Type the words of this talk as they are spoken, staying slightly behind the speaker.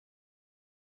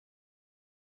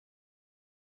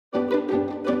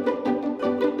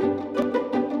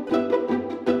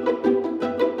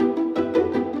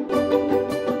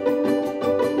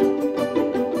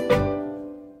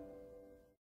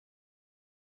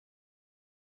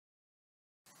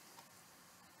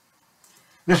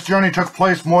This journey took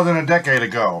place more than a decade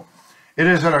ago. It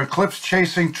is an eclipse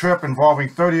chasing trip involving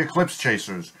 30 eclipse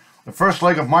chasers. The first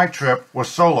leg of my trip was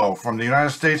solo from the United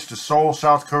States to Seoul,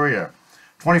 South Korea.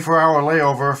 24-hour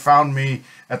layover found me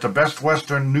at the Best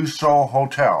Western New Seoul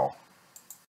Hotel.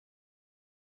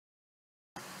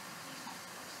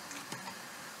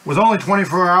 With only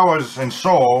 24 hours in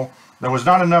Seoul, there was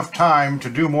not enough time to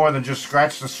do more than just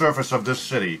scratch the surface of this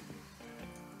city.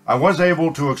 I was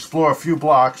able to explore a few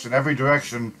blocks in every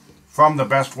direction from the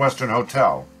Best Western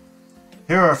Hotel.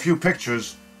 Here are a few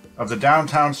pictures of the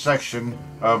downtown section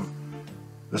of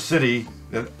the city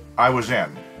that I was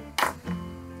in.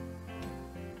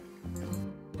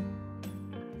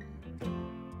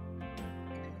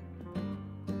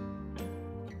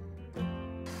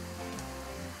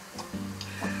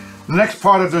 The next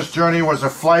part of this journey was a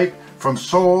flight from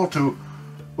Seoul to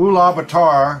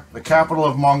Ulaanbaatar, the capital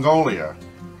of Mongolia.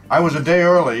 I was a day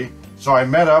early, so I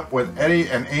met up with Eddie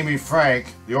and Amy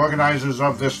Frank, the organizers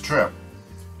of this trip.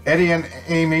 Eddie and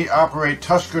Amy operate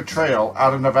Tusker Trail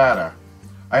out of Nevada.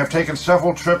 I have taken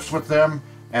several trips with them,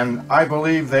 and I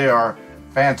believe they are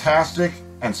fantastic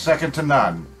and second to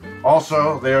none.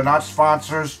 Also, they are not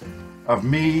sponsors of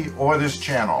me or this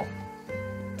channel.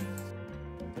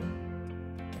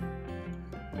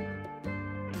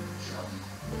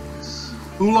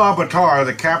 Ulaanbaatar,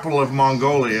 the capital of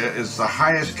Mongolia, is the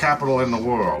highest capital in the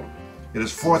world. It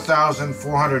is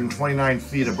 4,429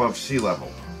 feet above sea level.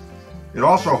 It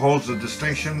also holds the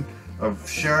distinction of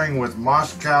sharing with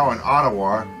Moscow and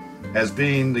Ottawa as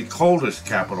being the coldest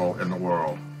capital in the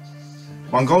world.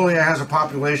 Mongolia has a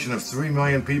population of 3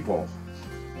 million people.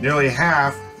 Nearly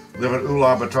half live at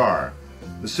Ulaanbaatar.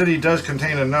 The city does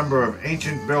contain a number of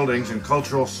ancient buildings and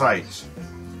cultural sites.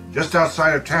 Just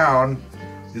outside of town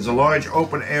is a large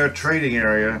open-air trading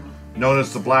area known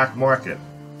as the Black Market.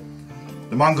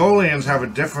 The Mongolians have a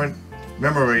different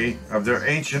memory of their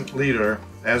ancient leader,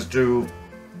 as do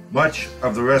much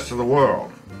of the rest of the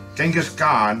world. Genghis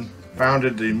Khan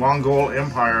founded the Mongol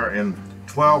Empire in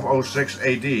 1206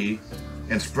 AD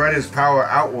and spread his power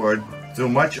outward through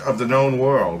much of the known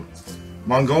world.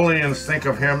 Mongolians think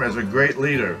of him as a great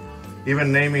leader,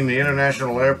 even naming the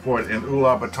international airport in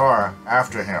Ulaanbaatar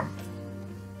after him.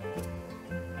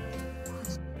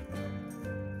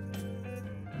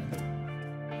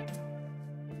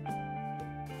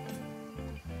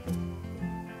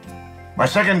 My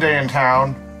second day in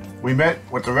town, we met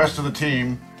with the rest of the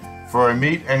team for a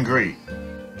meet and greet.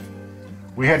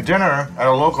 We had dinner at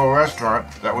a local restaurant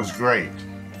that was great.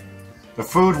 The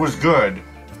food was good,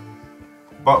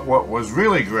 but what was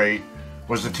really great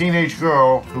was the teenage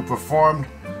girl who performed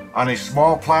on a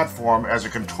small platform as a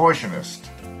contortionist.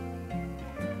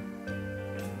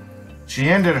 She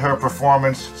ended her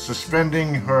performance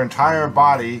suspending her entire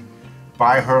body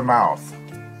by her mouth.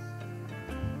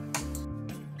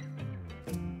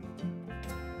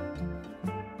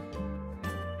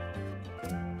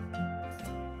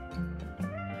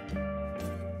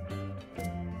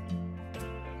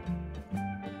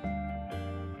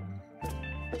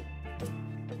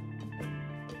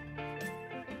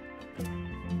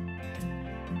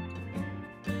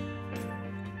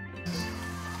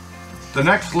 The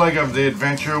next leg of the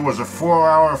adventure was a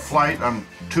 4-hour flight on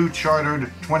 2 chartered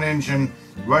twin-engine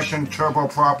Russian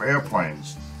turboprop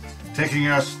airplanes, taking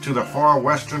us to the far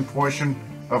western portion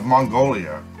of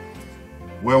Mongolia,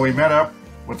 where we met up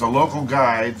with the local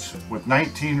guides with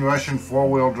 19 Russian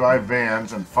 4-wheel drive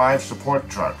vans and 5 support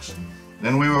trucks.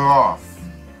 Then we were off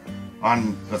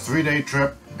on the 3-day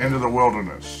trip into the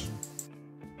wilderness.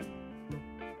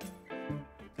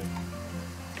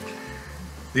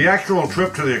 The actual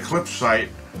trip to the eclipse site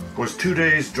was 2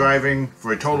 days driving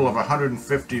for a total of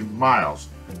 150 miles,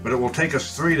 but it will take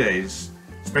us 3 days,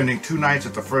 spending 2 nights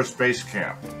at the first base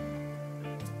camp.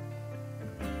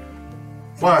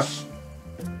 Plus,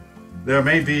 there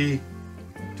may be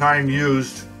time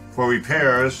used for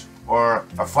repairs or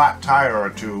a flat tire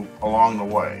or two along the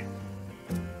way.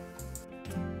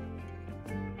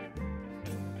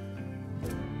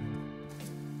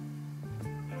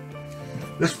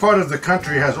 This part of the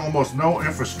country has almost no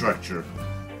infrastructure.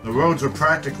 The roads are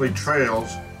practically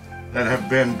trails that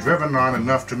have been driven on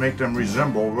enough to make them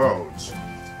resemble roads.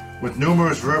 With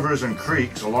numerous rivers and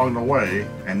creeks along the way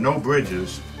and no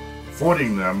bridges,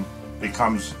 fording them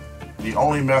becomes the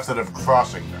only method of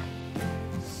crossing them.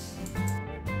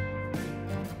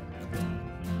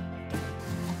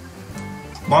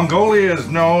 Mongolia is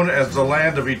known as the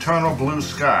land of eternal blue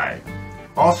sky.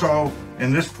 Also,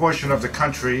 in this portion of the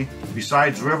country,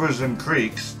 besides rivers and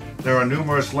creeks, there are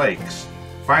numerous lakes.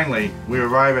 Finally, we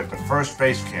arrive at the first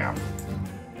base camp.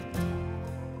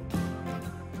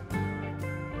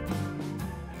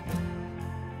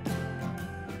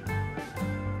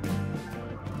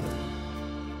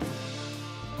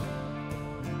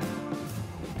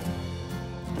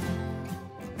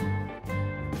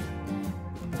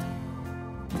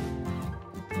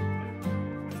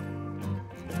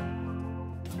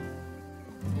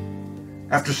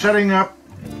 After setting up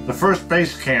the first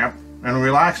base camp and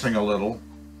relaxing a little,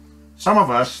 some of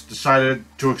us decided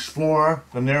to explore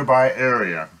the nearby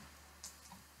area.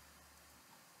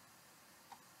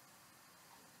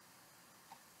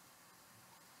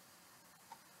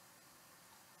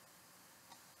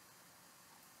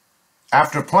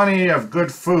 After plenty of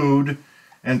good food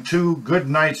and 2 good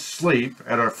nights' sleep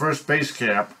at our first base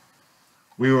camp,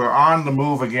 we were on the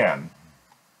move again.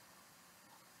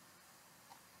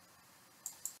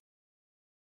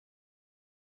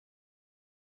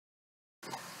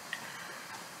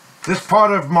 This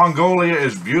part of Mongolia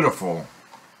is beautiful,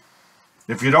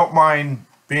 if you don't mind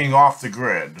being off the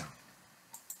grid.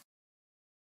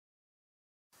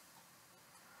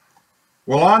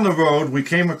 While on the road, we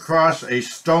came across a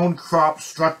stone crop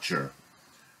structure,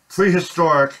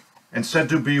 prehistoric and said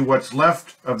to be what's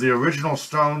left of the original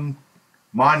stone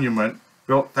monument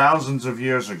built thousands of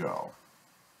years ago.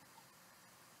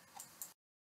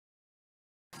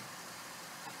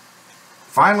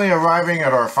 Finally arriving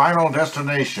at our final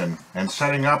destination and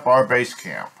setting up our base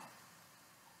camp.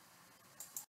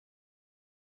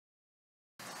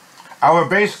 Our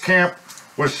base camp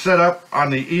was set up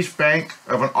on the east bank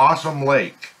of an awesome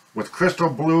lake with crystal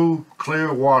blue,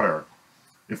 clear water.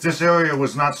 If this area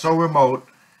was not so remote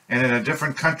and in a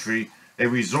different country, a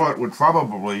resort would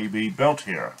probably be built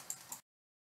here.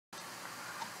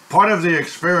 Part of the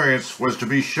experience was to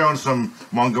be shown some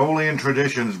Mongolian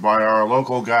traditions by our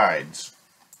local guides.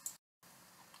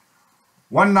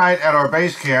 One night at our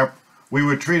base camp, we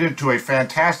were treated to a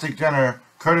fantastic dinner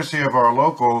courtesy of our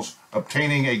locals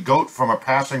obtaining a goat from a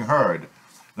passing herd.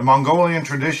 The Mongolian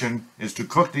tradition is to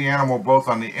cook the animal both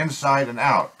on the inside and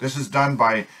out. This is done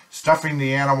by stuffing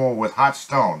the animal with hot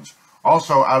stones.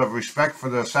 Also, out of respect for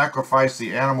the sacrifice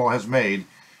the animal has made,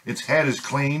 its head is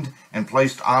cleaned and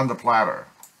placed on the platter.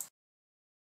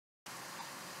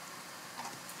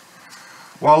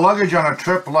 While luggage on a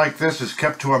trip like this is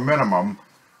kept to a minimum,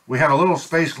 we had a little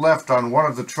space left on one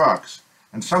of the trucks,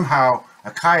 and somehow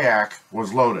a kayak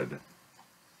was loaded.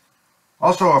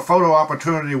 Also, a photo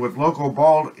opportunity with local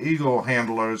bald eagle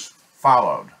handlers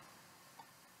followed.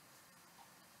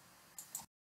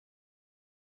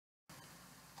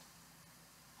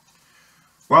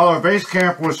 While our base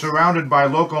camp was surrounded by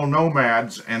local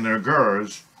nomads and their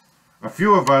gurs, a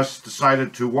few of us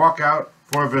decided to walk out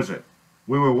for a visit.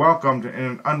 We were welcomed in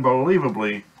an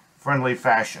unbelievably friendly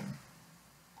fashion.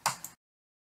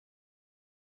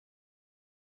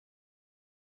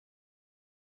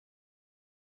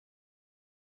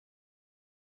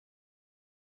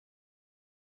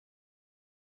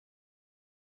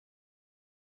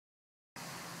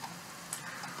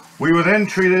 We were then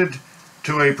treated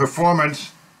to a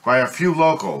performance by a few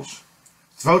locals,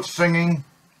 throat singing,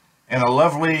 and a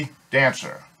lovely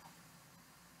dancer.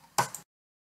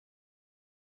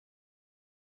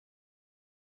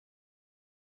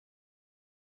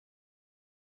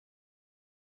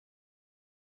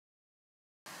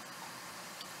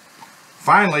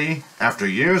 Finally, after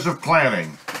years of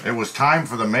planning, it was time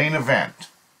for the main event,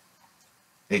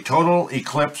 a total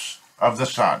eclipse of the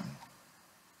sun.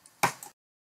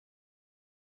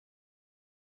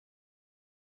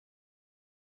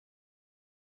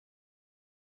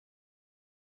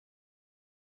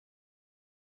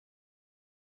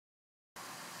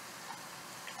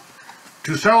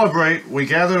 To celebrate, we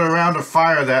gathered around a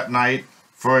fire that night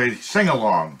for a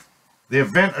sing-along. The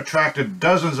event attracted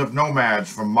dozens of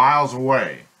nomads from miles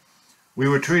away. We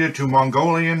were treated to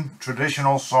Mongolian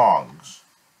traditional songs.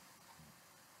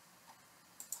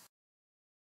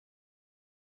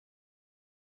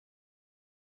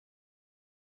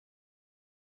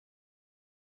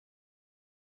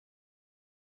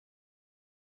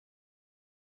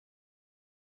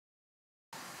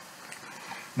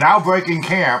 Now breaking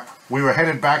camp, we were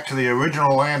headed back to the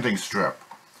original landing strip.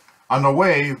 On the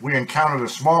way, we encountered a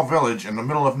small village in the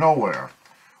middle of nowhere.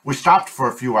 We stopped for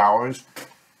a few hours,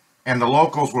 and the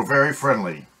locals were very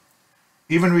friendly.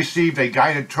 Even received a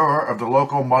guided tour of the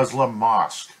local Muslim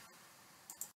mosque.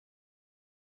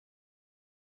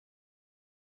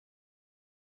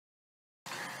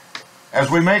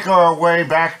 As we make our way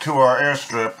back to our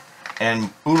airstrip in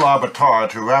Ulaanbaatar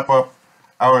to wrap up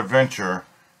our adventure,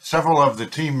 several of the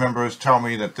team members tell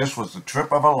me that this was the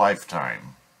trip of a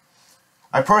lifetime.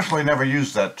 I personally never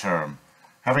used that term.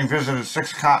 Having visited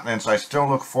 6 continents, I still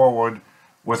look forward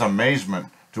with amazement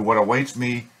to what awaits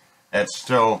me at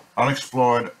still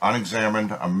unexplored,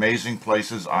 unexamined, amazing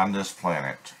places on this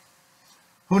planet.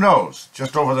 Who knows,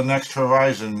 just over the next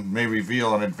horizon may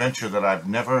reveal an adventure that I've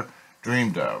never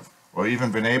dreamed of, or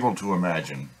even been able to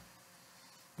imagine.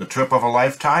 The trip of a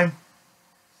lifetime?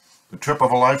 The trip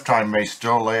of a lifetime may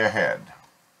still lay ahead.